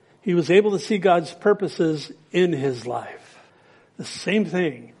 He was able to see God's purposes in his life. The same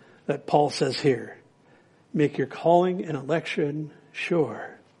thing that Paul says here. Make your calling and election sure.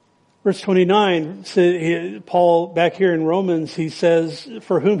 Verse 29, Paul back here in Romans, he says,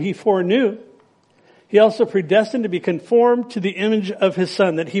 for whom he foreknew, He also predestined to be conformed to the image of his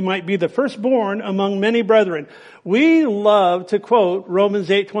Son, that he might be the firstborn among many brethren. We love to quote Romans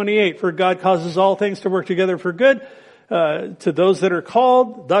 8:28, for God causes all things to work together for good, to those that are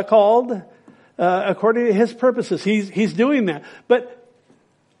called, according to his purposes. He's doing that. But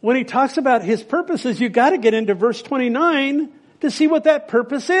when he talks about his purposes, you got to get into verse 29 to see what that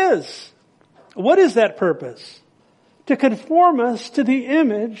purpose is. What is that purpose? To conform us to the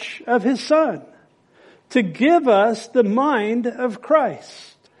image of his Son. To give us the mind of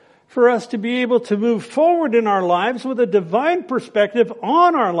Christ. For us to be able to move forward in our lives with a divine perspective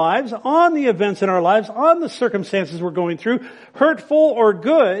on our lives, on the events in our lives, on the circumstances we're going through, hurtful or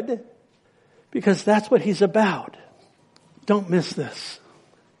good, because that's what he's about. Don't miss this.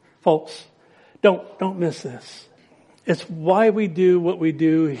 Folks, don't miss this. It's why we do what we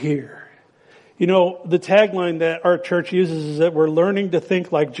do here. You know, the tagline that our church uses is that we're learning to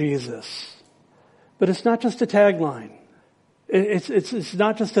think like Jesus. But it's not just a tagline. It's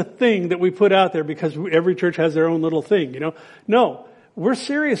not just a thing that we put out there because every church has their own little thing, you know. No, we're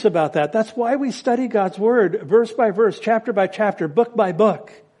serious about that. That's why we study God's Word verse by verse, chapter by chapter, book by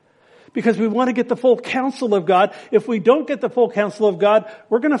book. Because we want to get the full counsel of God. If we don't get the full counsel of God,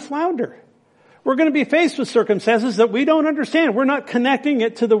 we're going to flounder. We're going to be faced with circumstances that we don't understand. We're not connecting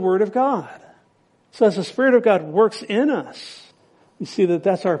it to the Word of God. So as the Spirit of God works in us, we see that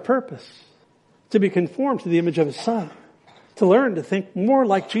that's our purpose. To be conformed to the image of his Son. To learn to think more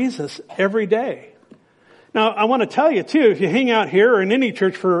like Jesus every day. Now, I want to tell you too, if you hang out here or in any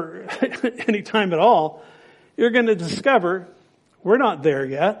church for any time at all, you're going to discover we're not there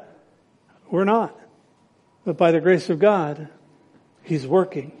yet. We're not. But by the grace of God, he's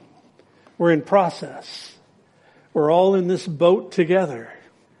working. We're in process. We're all in this boat together.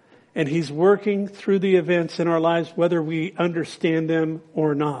 And he's working through the events in our lives, whether we understand them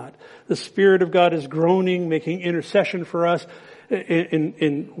or not. The Spirit of God is groaning, making intercession for us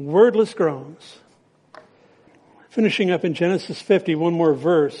in wordless groans. Finishing up in Genesis 50, one more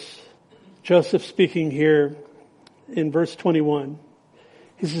verse. Joseph speaking here in verse 21.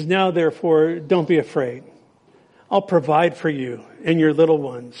 He says, now therefore, don't be afraid. I'll provide for you and your little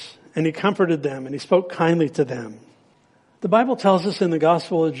ones. And he comforted them and he spoke kindly to them. The Bible tells us in the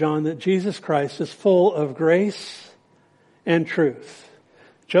Gospel of John that Jesus Christ is full of grace and truth.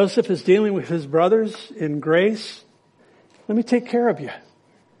 Joseph is dealing with his brothers in grace. Let me take care of you.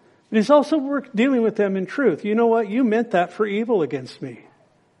 But he's also dealing with them in truth. You know what? You meant that for evil against me.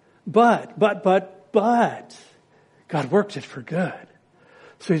 But, God worked it for good.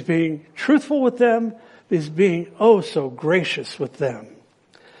 So he's being truthful with them. He's being oh so gracious with them.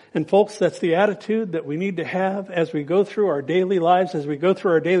 And folks, that's the attitude that we need to have as we go through our daily lives, as we go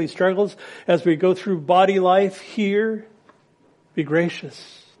through our daily struggles, as we go through body life here. Be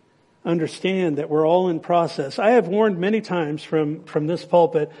gracious. Understand that we're all in process. I have warned many times from this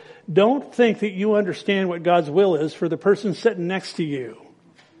pulpit, don't think that you understand what God's will is for the person sitting next to you.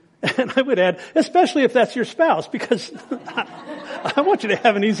 And I would add, especially if that's your spouse, because I want you to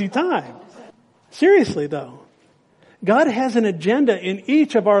have an easy time. Seriously though. God has an agenda in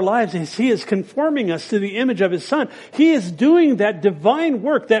each of our lives as he is conforming us to the image of his Son. He is doing that divine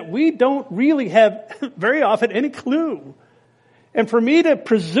work that we don't really have very often any clue. And for me to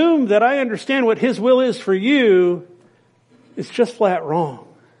presume that I understand what his will is for you is just flat wrong.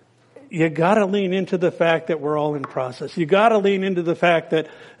 You gotta lean into the fact that we're all in process. You gotta lean into the fact that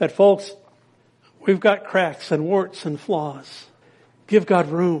folks, we've got cracks and warts and flaws. Give God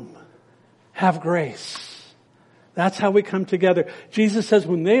room. Have grace. That's how we come together. Jesus says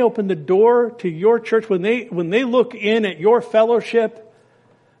when they open the door to your church, when they look in at your fellowship,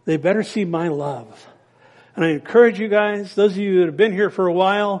 they better see my love. And I encourage you guys, those of you that have been here for a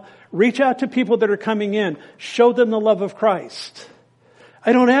while, reach out to people that are coming in. Show them the love of Christ.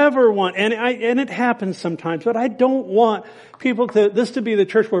 I don't ever want, and it happens sometimes, but I don't want people this to be the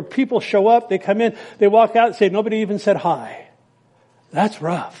church where people show up, they come in, they walk out and say, nobody even said hi. That's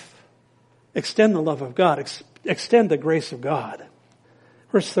rough. Extend the love of God. Extend the grace of God.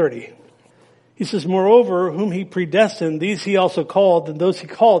 Verse 30. He says, moreover, whom he predestined, these he also called, and those he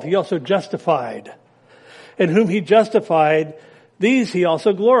called, he also justified. And whom he justified, these he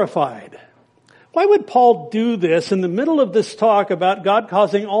also glorified. Why would Paul do this in the middle of this talk about God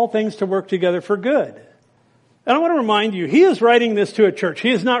causing all things to work together for good? And I want to remind you, he is writing this to a church.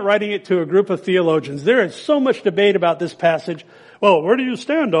 He is not writing it to a group of theologians. There is so much debate about this passage. Well, where do you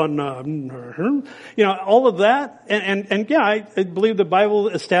stand on, all of that? And yeah, I believe the Bible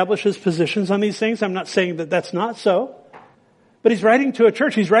establishes positions on these things. I'm not saying that that's not so. But he's writing to a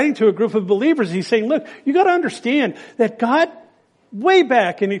church. He's writing to a group of believers. He's saying, look, you got to understand that God way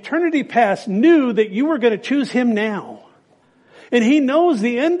back in eternity past, knew that you were going to choose Him now. And He knows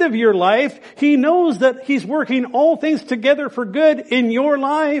the end of your life. He knows that He's working all things together for good in your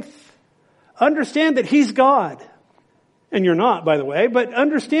life. Understand that He's God. And you're not, by the way, but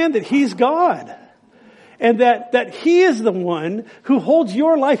understand that He's God. And that He is the one who holds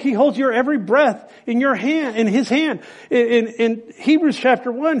your life. He holds your every breath in your hand, in His hand. In Hebrews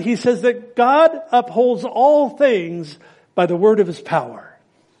chapter 1, He says that God upholds all things by the word of His power.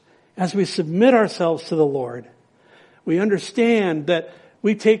 As we submit ourselves to the Lord, we understand that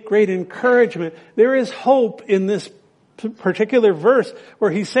we take great encouragement. There is hope in this particular verse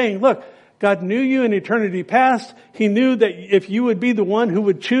where He's saying, look, God knew you in eternity past. He knew that if you would be the one who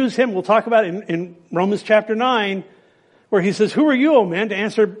would choose Him, we'll talk about it in Romans chapter 9, where He says, who are you, O man, to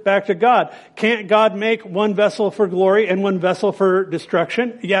answer back to God? Can't God make one vessel for glory and one vessel for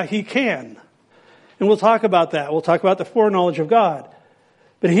destruction? Yeah, He can. And we'll talk about that. We'll talk about the foreknowledge of God.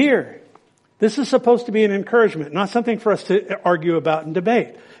 But here, this is supposed to be an encouragement, not something for us to argue about and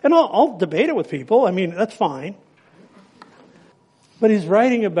debate. And I'll debate it with people. I mean, that's fine. But he's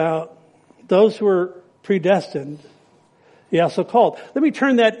writing about those who are predestined. He also called. Let me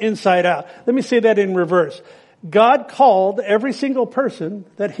turn that inside out. Let me say that in reverse. God called every single person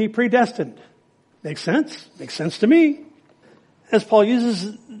that He predestined. Makes sense? Makes sense to me. As Paul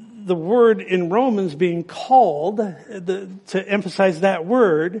uses the word in Romans being called, to emphasize that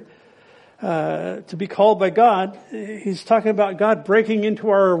word, to be called by God, he's talking about God breaking into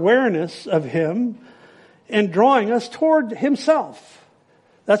our awareness of Him and drawing us toward Himself.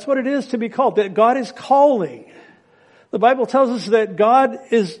 That's what it is to be called, that God is calling. The Bible tells us that God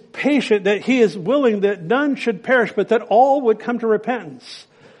is patient, that He is willing that none should perish, but that all would come to repentance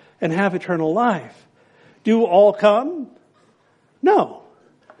and have eternal life. Do all come? No.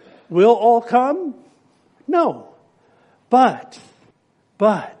 Will all come? No. But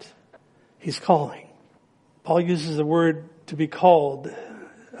He's calling. Paul uses the word to be called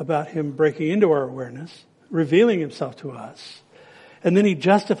about Him breaking into our awareness, revealing Himself to us. And then He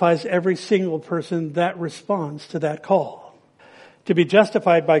justifies every single person that responds to that call. To be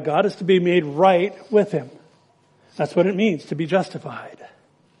justified by God is to be made right with Him. That's what it means to be justified.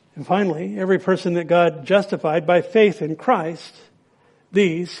 And finally, every person that God justified by faith in Christ,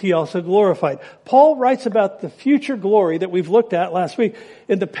 these He also glorified. Paul writes about the future glory that we've looked at last week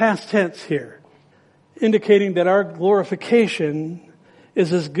in the past tense here, indicating that our glorification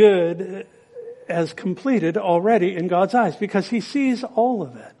is as good as completed already in God's eyes because He sees all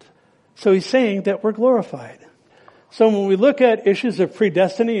of it. So He's saying that we're glorified. So when we look at issues of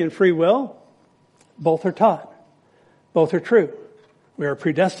predestiny and free will, both are taught. Both are true. We are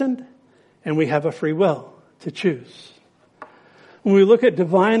predestined and we have a free will to choose. When we look at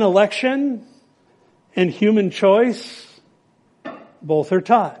divine election and human choice, both are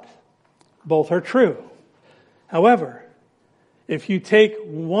taught. Both are true. However, if you take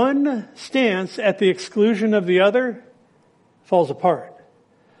one stance at the exclusion of the other, it falls apart.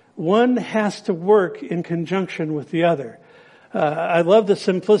 One has to work in conjunction with the other. I love the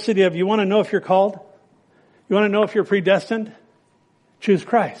simplicity of, you want to know if you're called? You want to know if you're predestined? Choose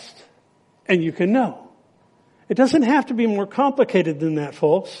Christ. And you can know. It doesn't have to be more complicated than that,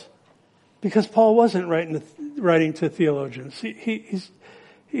 folks, because Paul wasn't writing to theologians.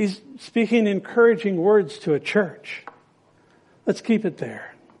 He's speaking encouraging words to a church. Let's keep it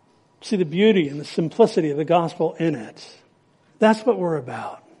there. See the beauty and the simplicity of the gospel in it. That's what we're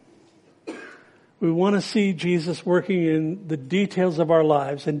about. We want to see Jesus working in the details of our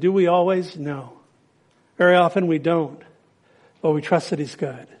lives. And do we always? No. Very often we don't. But we trust that He's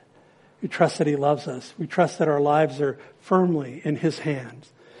good. We trust that He loves us. We trust that our lives are firmly in His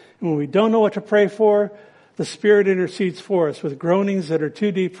hands. And when we don't know what to pray for, the Spirit intercedes for us with groanings that are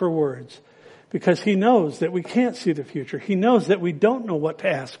too deep for words. Because He knows that we can't see the future. He knows that we don't know what to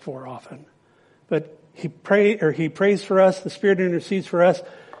ask for often. But He prays for us. The Spirit intercedes for us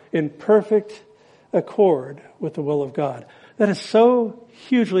in perfect accord with the will of God. That is so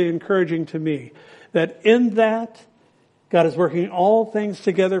hugely encouraging to me. That in that, God is working all things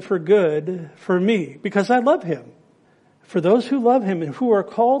together for good for me. Because I love Him. For those who love Him and who are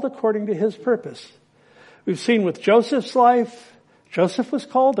called according to His purpose. We've seen with Joseph's life, Joseph was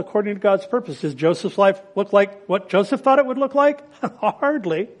called according to God's purpose. Does Joseph's life look like what Joseph thought it would look like?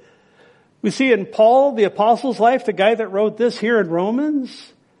 Hardly. We see in Paul, the apostle's life, the guy that wrote this here in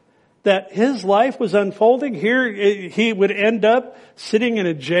Romans, that his life was unfolding. Here he would end up sitting in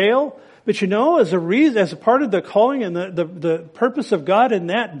a jail. But you know, as a part of the calling and the purpose of God in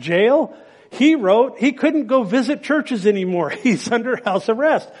that jail, he wrote, he couldn't go visit churches anymore. He's under house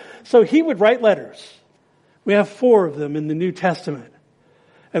arrest. So he would write letters. We have 4 of them in the New Testament.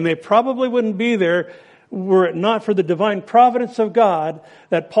 And they probably wouldn't be there were it not for the divine providence of God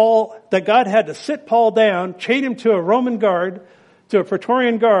that God had to sit Paul down, chain him to a Roman guard, to a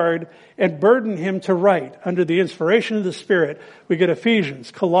Praetorian guard, and burden him to write under the inspiration of the Spirit. We get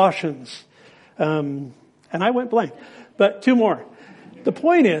Ephesians, Colossians, and I went blank, but 2 more. The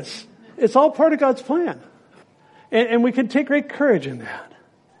point is, it's all part of God's plan. And we can take great courage in that.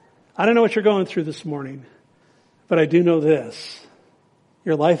 I don't know what you're going through this morning, but I do know this.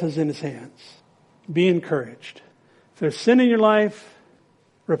 Your life is in His hands. Be encouraged. If there's sin in your life,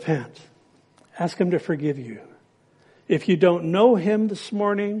 repent. Ask Him to forgive you. If you don't know Him this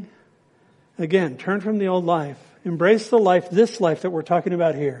morning, again, turn from the old life. Embrace the life, this life that we're talking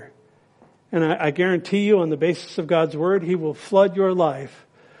about here. And I guarantee you, on the basis of God's Word, He will flood your life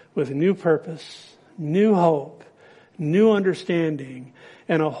with new purpose, new hope, new understanding,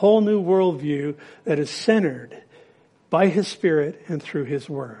 and a whole new worldview that is centered by His Spirit and through His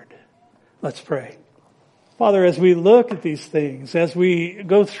Word. Let's pray. Father, as we look at these things, as we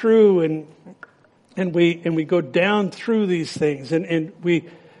go through and we go down through these things and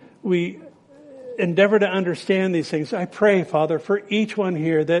we endeavor to understand these things, I pray, Father, for each one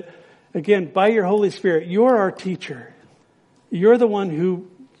here that, again, by your Holy Spirit, you're our teacher. You're the one who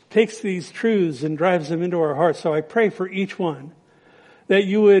takes these truths and drives them into our hearts. So I pray for each one that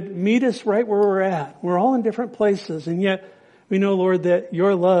you would meet us right where we're at. We're all in different places, and yet we know, Lord, that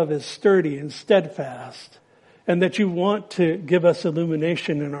your love is sturdy and steadfast, and that you want to give us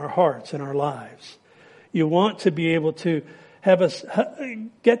illumination in our hearts and our lives. You want to be able to have us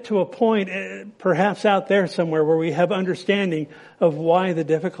get to a point, perhaps out there somewhere, where we have understanding of why the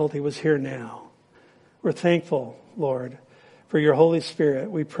difficulty was here now. We're thankful, Lord, for your Holy Spirit.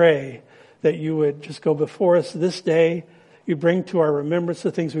 We pray that you would just go before us this day. You bring to our remembrance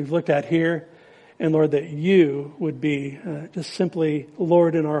the things we've looked at here. And Lord, that you would be just simply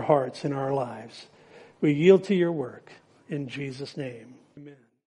Lord in our hearts, in our lives. We yield to your work in Jesus' name.